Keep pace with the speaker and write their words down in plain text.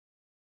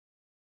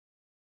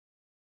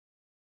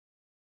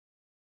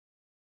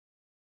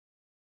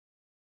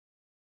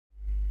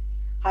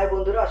High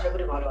বন্ধুরা, আশা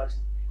করি ভালো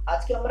আছেন।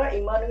 আজকে আমরা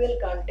ইমানুয়েল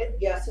কান্টের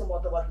গ্যাসীয়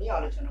মতবাদ নিয়ে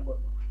আলোচনা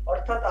করব।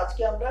 অর্থাৎ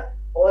আজকে আমরা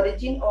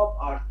অরিজিন অফ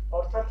আর্থ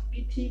অর্থাৎ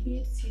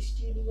পৃথিবীর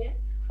সৃষ্টি নিয়ে,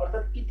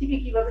 অর্থাৎ পৃথিবী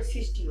কিভাবে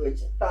সৃষ্টি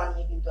হয়েছে তা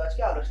নিয়ে কিন্তু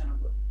আজকে আলোচনা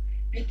করব।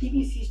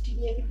 পৃথিবী সৃষ্টি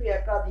নিয়ে কিন্তু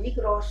একাধিক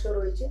রহস্য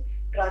রয়েছে।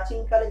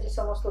 প্রাচীনকালে যে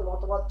সমস্ত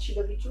মতবাদ ছিল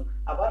কিছু,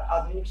 আবার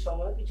আধুনিক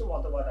সময়ে কিছু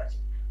মতবাদ আছে।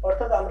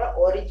 অর্থাৎ আমরা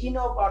অরিজিন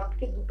অফ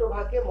আর্থকে দুটো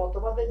ভাগে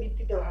মতবাদের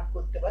ভিত্তিতে ভাগ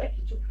করতে পারি,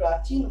 কিছু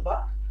প্রাচীন বা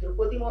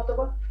ধ্রুপদী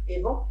মতবাদ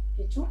এবং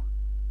কিছু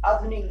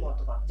আধুনিক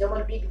মতবাদ, যেমন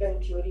বিগ ব্যাং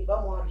থিওরি বা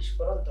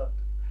মহাবিস্ফোরণ তত্ত্ব।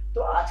 তো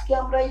আজকে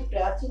আমরা এই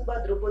প্রাচীন বা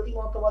ধ্রুপদী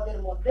মতবাদের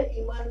মধ্যে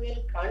ইমানুয়েল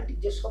কান্ট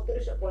যে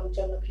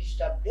 1755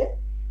 খ্রিস্টাব্দে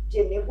যে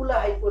নেবুলা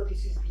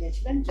হাইপোথিসিস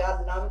দিয়েছিলেন, যার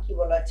নাম কি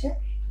বলা আছে,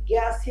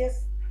 গ্যাসিয়াস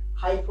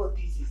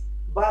হাইপোথিসিস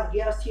বা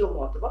গ্যাসীয়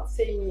মতবাদ,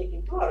 সেই নিয়ে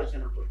কিন্তু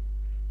আলোচনা করব।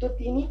 তো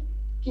তিনি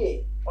কে?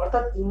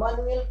 অর্থাৎ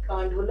ইমানুয়েল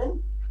কান্ট হলেন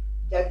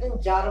একজন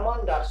জার্মান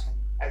দার্শনিক,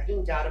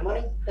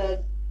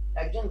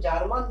 একজন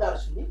জার্মান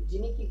দার্শনিক,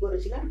 যিনি কি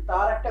করেছিলেন,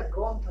 তার একটা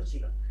গ্রন্থ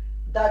ছিল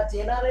the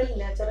general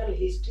natural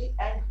history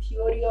and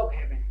theory of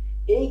haven.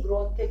 এই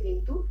গ্রন্থে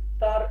কিন্তু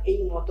তার এই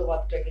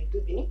মতবাদটা কিন্তু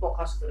তিনি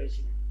প্রকাশ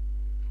করেছিলেন।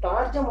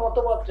 তার যে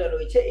মতবাদটা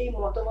রয়েছে, এই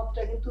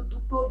মতবাদটা কিন্তু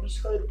দুটো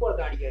বিষয়ের উপর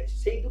দাঁড়িয়ে আছে।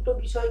 সেই দুটো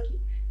বিষয় কি?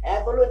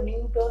 এক হলো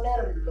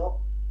নিউটনের ল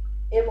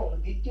এবং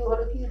দ্বিতীয়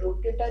হলো কি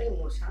রোটেটারি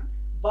মোশন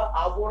বা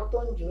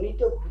আবর্তন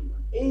জনিত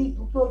ঘূর্ণন। এই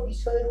দুটো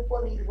বিষয়ের উপর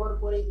নির্ভর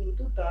করে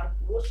কিন্তু তার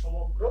পুরো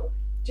সমগ্র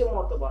যে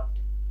মতবাদটা,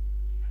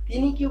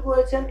 তিনি কি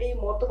বলেছেন, এই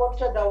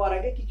মতবাদটা দেওয়ার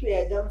আগে কিছু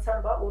অ্যাজাম্পশন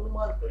বা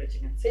অনুমান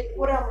করেছিলেন। সেই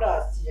পরে আমরা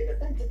আসছি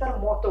যেটাতে, যে তার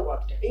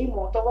মতবাদটা, এই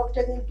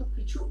মতবাদটা কিন্তু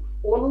কিছু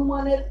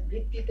অনুমানের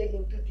ভিত্তিতে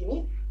কিন্তু তিনি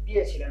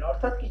দিয়েছিলেন।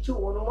 অর্থাৎ কিছু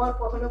অনুমান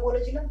প্রথমে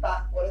বলেছিলেন,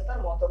 তারপরে তার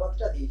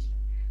মতবাদটা দিয়েছিলেন।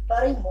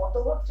 তার এই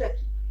মতবাদটা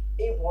কি?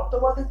 এই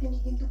মতবাদে তিনি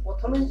কিন্তু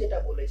প্রথমেই যেটা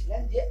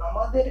বলেছিলেন, যে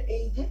আমাদের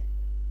এই যে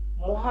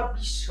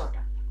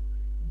মহাবিশ্বটা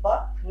বা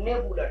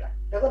নেবুলাটা,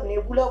 দেখো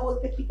নেবুলা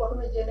বলতে কি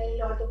প্রথমে জেনে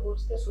নিলে হয়তো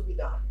বুঝতে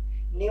সুবিধা হবে।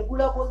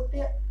 নেবুলা বলতে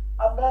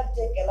আমরা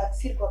যে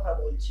গ্যালাক্সির কথা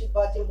বলছি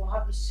বা যে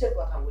মহাবিশ্বের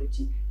কথা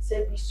বলছি,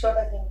 সেই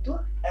বিশ্বটা কিন্তু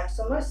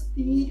একসময়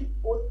স্থির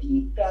অতি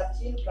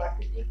প্রাচীন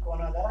প্রাকৃতিক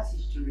কণা দ্বারা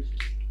সৃষ্টি হয়েছে।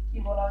 কি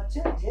বলা হচ্ছে,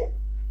 যে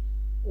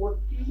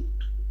অতি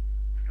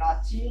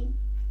প্রাচীন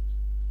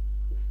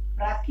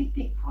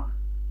প্রাকৃতিক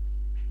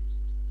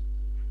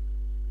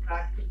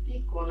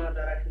কণা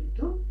দ্বারা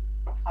কিন্তু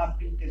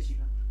আবৃত ছিল।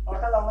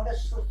 অর্থাৎ আমাদের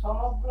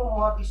সমগ্র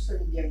মহাবিশ্ব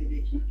যদি আমি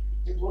দেখি,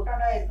 যে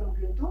গোটাটা এরকম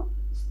কিন্তু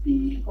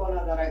স্থির কণা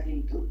দ্বারা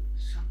কিন্তু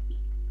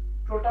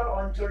টোটাল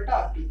অঞ্চলটা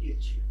আবৃত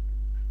ছিল।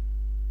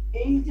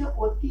 এই যে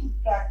অতি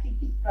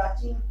প্রাকৃতিক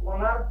প্রাচীন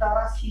কণার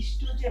দ্বারা সৃষ্ট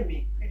যে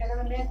মেঘ, এটাকে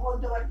আমি মেঘ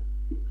বলতে পারি।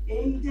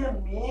 এই যে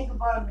মেঘ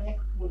বা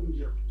মেঘপুঞ্জ,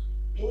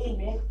 এই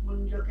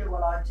মেঘপুঞ্জকে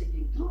বলা হচ্ছে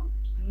কিন্তু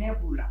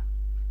নেবুলা।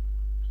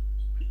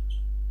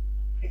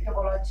 একে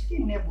বলা হচ্ছে কি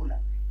নেবুলা।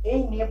 এই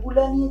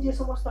নেবুলা নিয়ে যে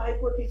সমস্ত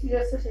হাইপোথিসিস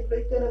আছে,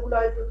 সেগুলোই তো নেবুলা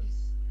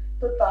হাইপোথিসিস।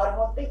 তো তার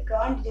মধ্যে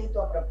কান্ট যেহেতু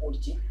আমরা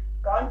পড়ছি,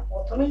 কান্ট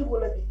প্রথমেই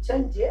বলে দিচ্ছেন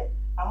যে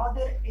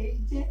আমাদের এই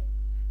যে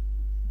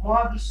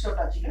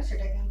মহাবিশ্বটা ছিল,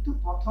 সেটা কিন্তু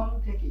প্রথম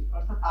থেকে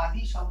অর্থাৎ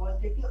আদি সময়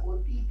থেকে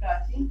অতি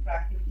প্রাচীন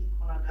প্রাকৃতিক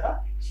কণা দ্বারা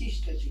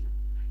সৃষ্ট ছিল।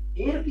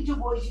 এর কিছু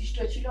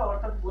বৈশিষ্ট্য ছিল,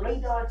 অর্থাৎ বলেই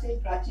দেওয়া আছে এই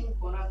প্রাচীন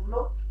কণাগুলো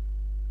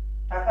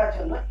থাকার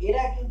জন্য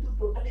এরা কিন্তু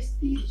টোটালি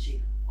স্থির ছিল।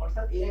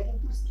 অর্থাৎ এরা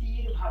কিন্তু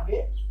স্থির ভাবে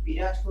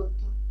বিরাজ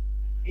করত।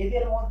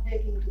 এদের মধ্যে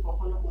কিন্তু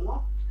কখনো কোনো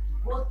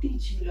গতি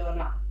ছিল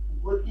না,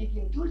 গতি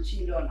কিন্তু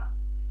ছিল না।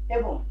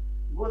 এবং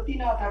গতি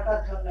না থাকার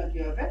জন্য কি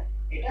হবে,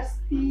 এটা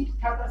স্থির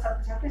থাকার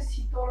সাথে সাথে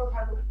শীতলও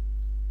থাকবে,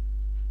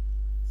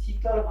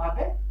 শীতল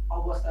ভাবে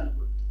অবস্থান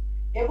করত।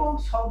 এবং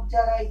সব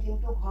জায়গায়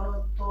কিন্তু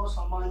ঘনত্ব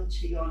সমান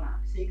ছিল না।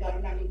 সেই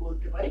কারণে আমি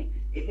বলতে পারি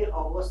এদের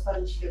অবস্থান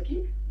ছিল কি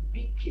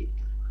বিক্ষিপ্ত।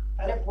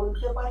 তাহলে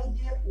বলতে পারি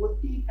যে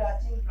অতি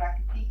প্রাচীন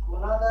প্রাকৃতিক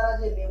কণা দ্বারা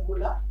যে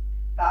নেবুলা,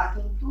 তা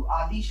কিন্তু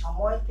আদি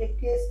সময়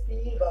থেকে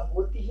স্থির বা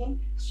গতিহীন,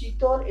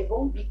 শীতল এবং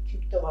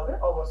বিক্ষিপ্ত ভাবে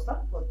অবস্থান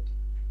করত।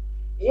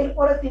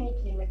 এরপরে তিনি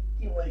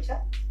কি বলছেন,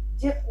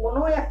 যে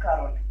কোনো এক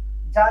কারণে,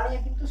 যা নিয়ে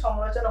কিন্তু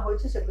সমালোচনা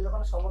হয়েছে, সেগুলো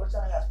যখন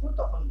সমালোচনায় আসবো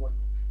তখন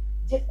বলবো,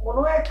 যে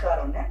কোনো এক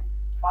কারণে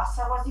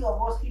পাশাপাশি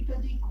অবস্থিত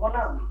যে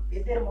কণাগুলো,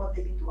 এদের মধ্যে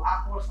কিন্তু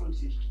আকর্ষণ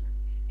সৃষ্টি হয়।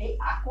 এই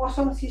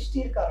আকর্ষণ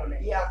সৃষ্টির কারণে,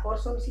 এই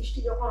আকর্ষণ সৃষ্টি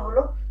যখন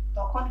হলো,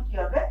 তখন কি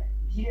হবে,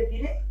 ধীরে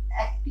ধীরে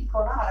একটি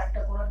কণা আর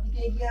একটা কণার দিকে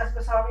এগিয়ে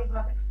আসবে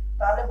স্বাভাবিকভাবে।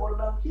 তাহলে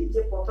বললাম কি,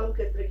 যে প্রথম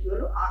ক্ষেত্রে কি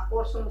হলো,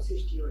 আকর্ষণ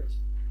সৃষ্টি হয়েছে।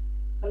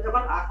 তাহলে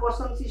যখন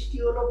আকর্ষণ সৃষ্টি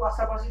হলো,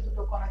 পাশাপাশি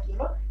দুটো কণা কি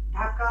হলো,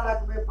 ধাক্কা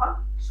লাগবে বা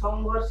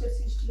সংঘর্ষের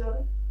সৃষ্টি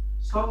হবে,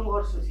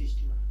 সংঘর্ষ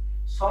সৃষ্টি হবে।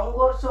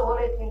 সংঘর্ষ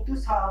হলে কিন্তু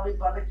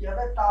স্বাভাবিকভাবে কি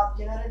হবে, তাপ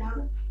জেনারেট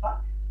হবে বা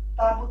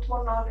তাপ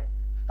উৎপন্ন হবে।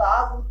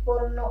 তাপ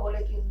উৎপন্ন হলে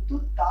কিন্তু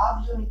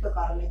তাপজনিত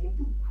কারণে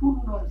কিন্তু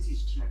ঘূর্ণন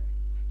সৃষ্টি হবে।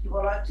 কি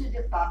বলা হচ্ছে,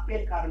 যে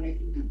তাপের কারণে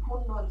কিন্তু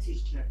ঘূর্ণন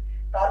সৃষ্টি হয়।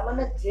 তার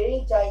মানে যে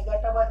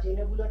জায়গাটা বা যে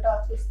নেবুলাটা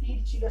আজকে স্থির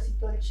ছিল,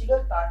 শীতল ছিল,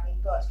 তা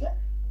কিন্তু আজকে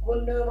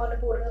ঘূর্ণায়মানে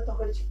পরিণত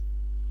হয়েছে।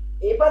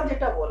 এবার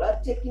যেটা বলার,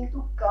 যে কিন্তু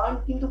কান্ট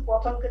কিন্তু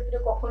প্রথম ক্ষেত্রে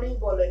কখনোই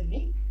বলেননি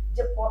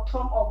যে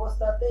প্রথম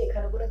অবস্থাতে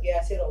এখানে কোনো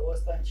গ্যাসের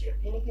অবস্থান ছিল।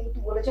 তিনি কিন্তু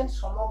বলেছেন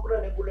সমগ্র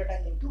নেবুলাটা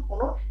কিন্তু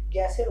কোনো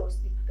গ্যাসের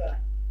অস্তিত্ব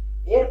নাই।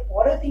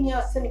 এরপরে তিনি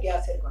আসছেন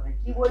গ্যাসের কথায়।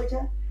 কি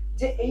বলছেন,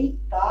 যে এই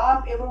তাপ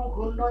এবং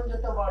ঘূর্ণন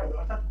যত বাড়বে,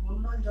 অর্থাৎ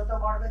ঘূর্ণন যত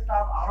বাড়বে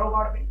তাপ আরো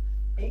বাড়বে।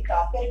 এই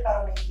তাপের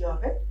কারণে কি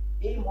হবে,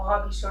 এই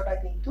মহাবিশ্বটা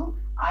কিন্তু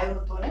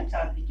আয়তনের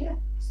চারদিকে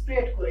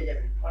স্প্রেড করে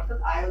যাবে, অর্থাৎ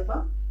আয়তন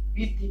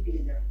বৃদ্ধি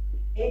পেয়ে যাবে।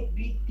 এই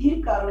বৃদ্ধির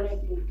কারণে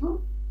কিন্তু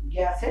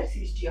গ্যাসের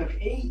সৃষ্টি হবে।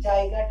 এই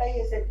জায়গাটাই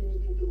এসে তিনি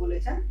কিন্তু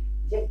বলেছেন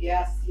যে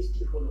গ্যাস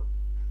সৃষ্টি হলো।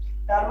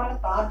 তার মানে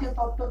তার যে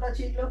তত্ত্বটা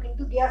ছিল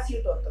কিন্তু গ্যাসীয়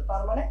তত্ত্ব,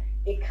 তার মানে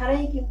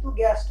এখানেই কিন্তু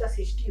গ্যাসটা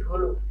সৃষ্টি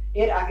হলো।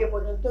 এর আগে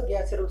পর্যন্ত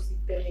গ্যাসের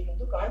অস্তিত্ব নিয়ে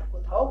কিন্তু কান্ট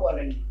কোথাও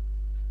বলেননি।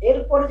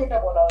 এরপরে যেটা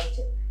বলা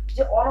হচ্ছে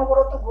যে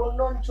অনবরত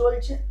ঘূর্ণন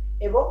চলছে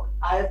এবং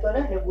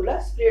আয়তনে নেবুলা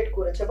স্প্রেড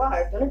করেছে বা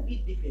আয়তনে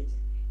বৃদ্ধি পেয়েছে।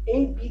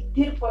 এই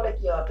বৃদ্ধির ফলে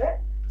কি হবে,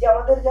 যে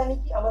আমাদের জানি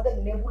কি আমাদের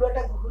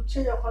নেবুলাটা ঘুরছে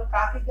যখন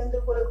কাকে কেন্দ্র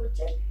করে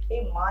ঘুরছে,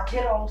 এই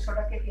মাঝের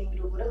অংশটাকে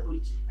কেন্দ্র করে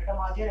ঘুরছে। এটা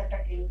মাঝের একটা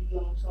কেন্দ্রীয়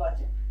অংশ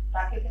আছে,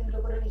 তাকে কেন্দ্র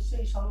করে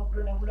নিশ্চয়ই সমগ্র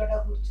নেবুলাটা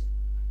ঘুরছে।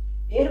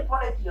 এর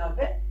ফলে কি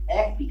হবে,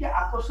 একদিকে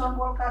আকর্ষণ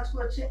বল কাজ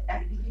করছে,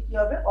 একদিকে কি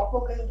হবে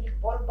অপকেন্দ্রিক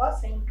বল বা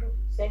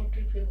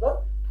সেন্ট্রিফিউগাল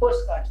ফোর্স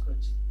কাজ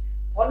করছে।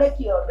 ফলে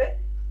কি হবে,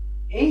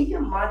 এই যে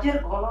মাঝের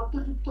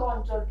ঘনত্বযুক্ত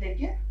অঞ্চল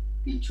থেকে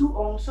কিছু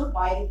অংশ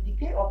বাইরের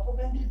দিকে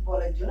অপকেন্দ্রিক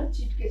বলের জন্য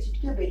ছিটকে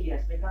ছিটকে বেরিয়ে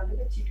আসবে, এখান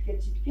থেকে ছিটকে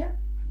ছিটকে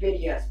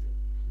বেরিয়ে আসবে।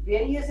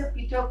 বেরিয়ে এসে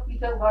পৃথক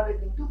পৃথক ভাবে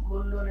কিন্তু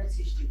ঘূর্ণনের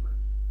সৃষ্টি করে।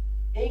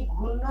 এই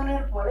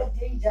ঘূর্ণনের ফলে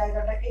যেই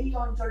জায়গাটা এই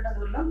অঞ্চলটা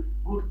ধরলাম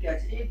ঘুরতে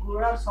আছে, এই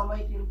ঘোরার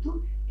সময় কিন্তু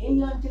এই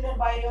অঞ্চলের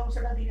বাইরের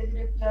অংশটা ধীরে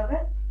ধীরে কি হবে,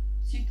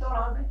 শীতল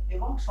হবে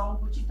এবং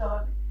সংকুচিত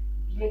হবে,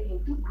 দিয়ে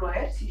কিন্তু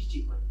গ্রহের সৃষ্টি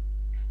করে।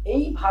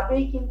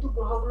 এইভাবেই কিন্তু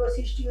গ্রহগুলো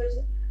সৃষ্টি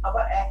হয়েছে।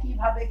 আবার একই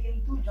ভাবে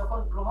কিন্তু যখন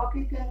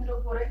গ্রহকে কেন্দ্র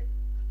করে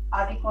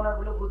আদি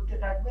কণাগুলো ঘুরতে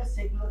থাকবে,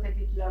 সেগুলো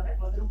থেকে কি হবে,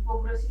 আমাদের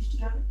উপগ্রহ সৃষ্টি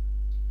হবে।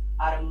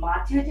 আর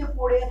মাঝে যে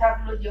পড়ে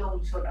থাকলো যে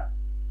অংশটা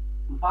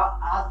বা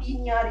আদি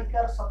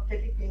নীহারিকার সব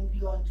থেকে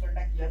কেন্দ্রীয়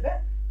অঞ্চলটা কি হবে,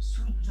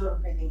 সূর্য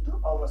রূপে কিন্তু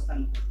অবস্থান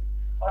করবে।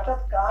 অর্থাৎ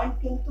কান্ট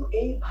কিন্তু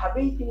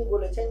এইভাবেই তিনি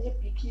বলেছেন যে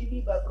পৃথিবী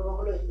বা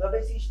গ্রহগুলো এইভাবে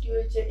সৃষ্টি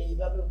হয়েছে,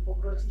 এইভাবে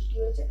উপগ্রহ সৃষ্টি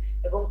হয়েছে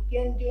এবং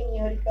কেন্দ্রীয়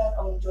নীহারিকার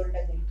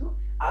অঞ্চলটা কিন্তু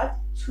আজ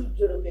সূর্য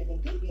রূপে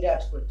কিন্তু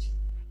বিরাজ করছে।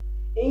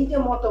 এই যে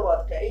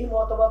মতবাদটা, এই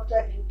মতবাদটা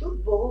কিন্তু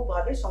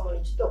বহুভাবে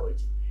সমালোচিত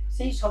হয়েছে।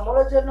 সেই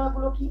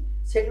সমালোচনাগুলো কি,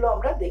 সেগুলো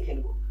আমরা দেখে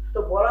নেব। তো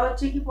বলা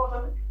হচ্ছে কি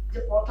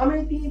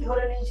প্রথমেই তিনি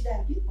ধরে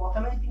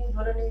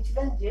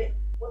নিয়েছিলেন যে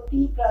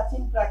অতি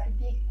প্রাচীন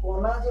প্রাকৃতিক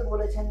কণা, যে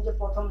বলেছেন যে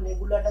প্রথম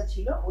নেবুলাটা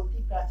ছিল অতি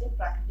প্রাচীন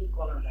প্রাকৃতিক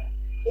কণা দ্বারা।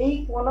 এই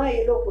কণা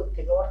এলো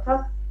কোত্থেকে, অর্থাৎ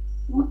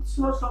উৎস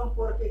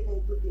সম্পর্কে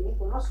কিন্তু তিনি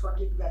কোনো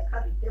সঠিক ব্যাখ্যা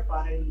দিতে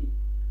পারেননি।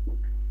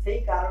 সেই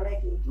কারণে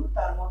কিন্তু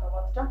তার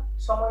মতবাদটা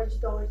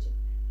সমালোচিত হয়েছে।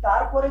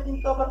 তারপরে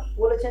কিন্তু আবার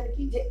বলেছেন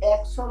কি যে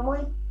এক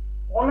সময়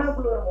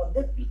কণাগুলোর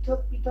মধ্যে পৃথক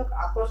পৃথক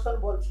আকর্ষণ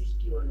বল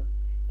সৃষ্টি হলো।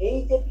 এই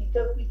যে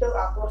পৃথক পৃথক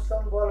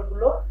আকর্ষণ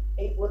বলগুলো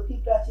এই অতি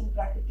প্রাচীন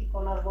প্রাকৃতিক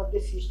কণার মধ্যে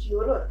সৃষ্টি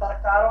হলো, তার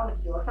কারণ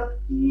কি, অর্থাৎ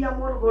কি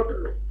এমন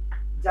ঘটলো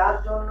যার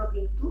জন্য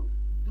কিন্তু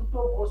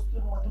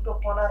দুটো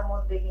কণার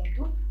মধ্যে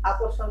কিন্তু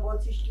আকর্ষণ বল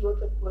সৃষ্টি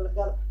হতে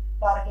গেল,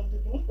 তার কিন্তু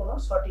তিনি কোনো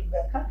সঠিক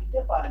ব্যাখ্যা দিতে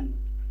পারেননি।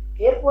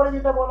 এরপরে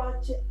যেটা বলা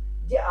হচ্ছে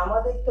যে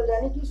আমাদের তো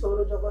জানি কি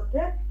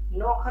সৌরজগতে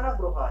 9খানা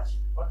গ্রহ আছে,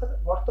 অর্থাৎ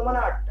বর্তমানে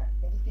 8টা,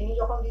 কিন্তু তিনি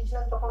যখন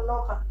দিয়েছিলেন তখন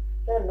 9খানা।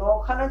 তাই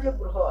 9খানা যে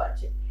গ্রহ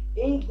আছে,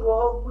 এই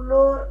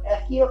গ্রহগুলোর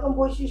একই রকম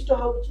বৈশিষ্ট্য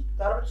হওয়া উচিত,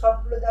 কারণ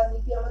সবগুলো জানি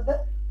কি আমাদের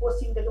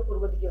পশ্চিম থেকে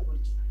পূর্ব দিকে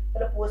ঘুরছে।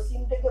 তাহলে পশ্চিম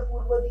থেকে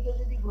পূর্ব দিকে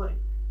যদি ঘুরে,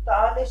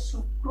 তাহলে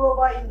শুক্র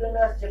বা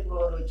ইউরেনাস যে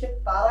গ্রহ রয়েছে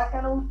তারা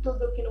কেন উত্তর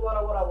দক্ষিণ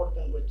বরাবর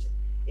আবর্তন করছে,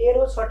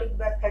 এরও সঠিক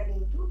ব্যাখ্যা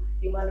কিন্তু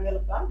ইমানুয়েল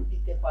কান্ট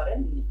দিতে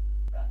পারেননি।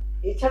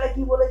 এছাড়া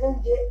কি বলেছেন,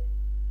 যে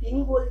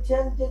তিনি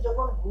বলছেন যে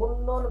যখন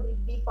ঘূর্ণন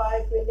বৃদ্ধি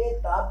পায় পেলে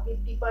তাপ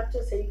বৃদ্ধি পাচ্ছে,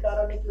 সেই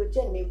কারণে কি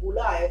হচ্ছে,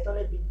 নেবুলা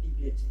আয়তনে বৃদ্ধি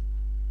পেয়েছে।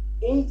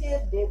 এই যে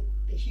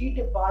হিট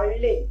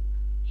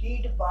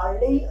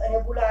বাড়লেই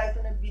নেবুলা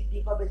আয়তনে বৃদ্ধি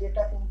পাবে,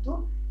 যেটা কিন্তু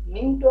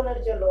নিউটনের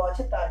যে ল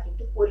আছে তার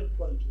কিন্তু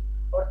পরিপন্থী।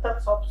 অর্থাৎ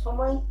সব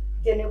সময়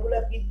যে নেবুলা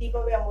বৃদ্ধি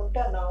পাবে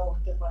এমনটা নাও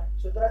হতে পারে।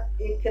 সুতরাং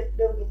এই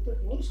ক্ষেত্রেও কিন্তু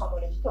তিনি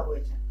সমালোচিত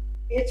হয়েছেন।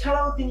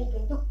 এছাড়াও তিনি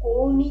কিন্তু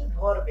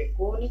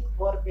কৌণিক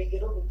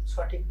ভরবেগেরও কিন্তু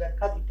সঠিক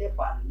ব্যাখ্যা দিতে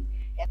পারেননি।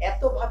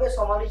 এতভাবে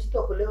সমালোচিত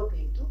হলেও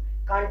কিন্তু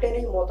কান্টের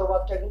এই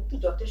মতবাদটা কিন্তু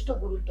যথেষ্ট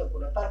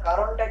গুরুত্বপূর্ণ। তার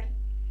কারণটা কি,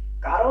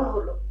 কারণ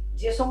হলো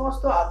যে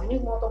সমস্ত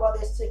আধুনিক মতবাদ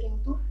এসছে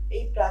কিন্তু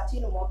এই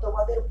প্রাচীন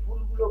মতবাদের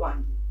ভুলগুলো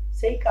ভাঙিয়ে।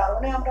 সেই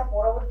কারণে আমরা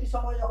পরবর্তী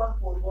সময় যখন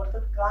পড়বো,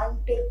 অর্থাৎ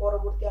কান্টের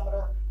পরবর্তী আমরা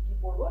কি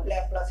পড়বো,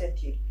 ল্যাপ্লাসের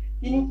থিওরি।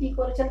 তিনি কি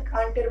করেছেন,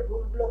 কান্টের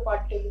ভুলগুলো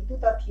পাল্টে কিন্তু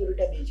তার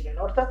থিওরিটা দিয়েছিলেন।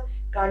 অর্থাৎ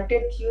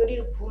কান্টের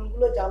থিওরির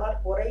ভুলগুলো জানার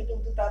পরেই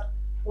কিন্তু তার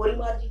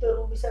পরিমার্জিত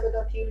রূপ হিসাবে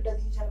তার থিওরিটা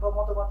দিয়েছেন বা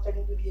মতবাদটা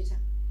কিন্তু দিয়েছেন।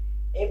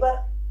 এবার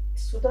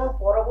সুতরাং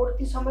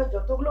পরবর্তী সময়ে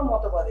যতগুলো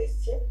মতবাদ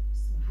এসছে,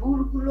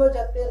 ভুলগুলো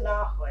যাতে না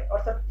হয়,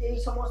 অর্থাৎ এই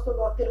সমস্ত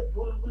তত্ত্বের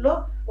ভুলগুলো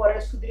পরে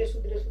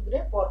শুধরে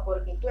পরপর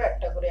কিন্তু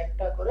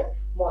একটা করে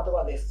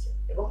মতবাদ এসছে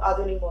এবং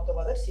আধুনিক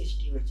মতবাদের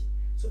সৃষ্টি হয়েছে।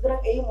 সুতরাং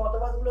এই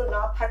মতবাদগুলো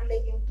না থাকলে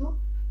কিন্তু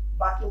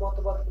বাকি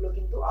মতবাদগুলো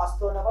কিন্তু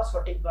আসতো না বা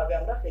সঠিকভাবে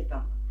আমরা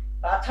পেতাম না।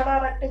 তাছাড়া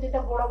আর একটা যেটা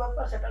বড়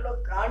ব্যাপার, সেটা হলো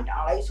কান্ট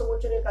 250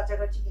 বছরের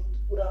কাছাকাছি কিন্তু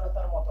পুরানো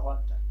তার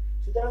মতবাদটা।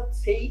 সুতরাং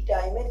সেই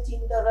টাইমের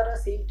চিন্তাধারা,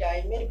 সেই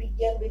টাইমের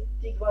বিজ্ঞান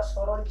ভিত্তিক বা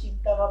সরল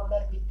চিন্তা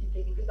ভাবনার ভিত্তিতে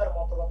কিন্তু তার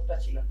মতবাদটা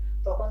ছিল।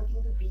 তখন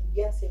কিন্তু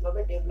বিজ্ঞান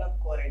সেভাবে ডেভেলপ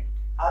করেন।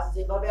 আজ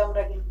যেভাবে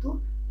আমরা কিন্তু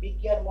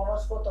বিজ্ঞান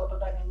মনস্ক,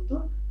 ততটা কিন্তু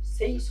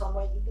সেই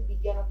সময় কিন্তু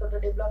বিজ্ঞান অতটা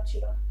ডেভেলপ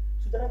ছিল না।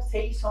 সুতরাং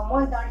সেই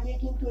সময় দাঁড়িয়ে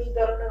কিন্তু এই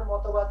ধরনের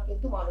মতবাদ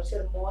কিন্তু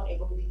মানুষের মন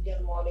এবং বিজ্ঞান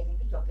মহলে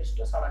কিন্তু যথেষ্ট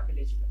সাড়া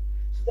ফেলেছিল।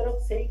 সুতরাং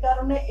সেই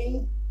কারণে এই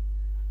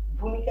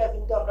ভূমিকা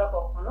কিন্তু আমরা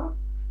কখনো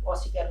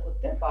অস্বীকার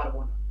করতে পারবো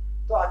না।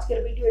 তো আজকের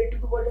ভিডিও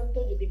এইটুকু পর্যন্ত।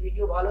 যদি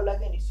ভিডিও ভালো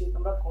লাগে নিশ্চয়ই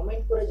তোমরা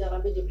কমেন্ট করে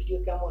জানাবে যে ভিডিও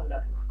কেমন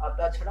লাগলো, আর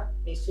তাছাড়া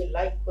নিশ্চয়ই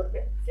লাইক করবে,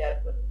 শেয়ার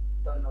করবে।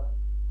 ধন্যবাদ।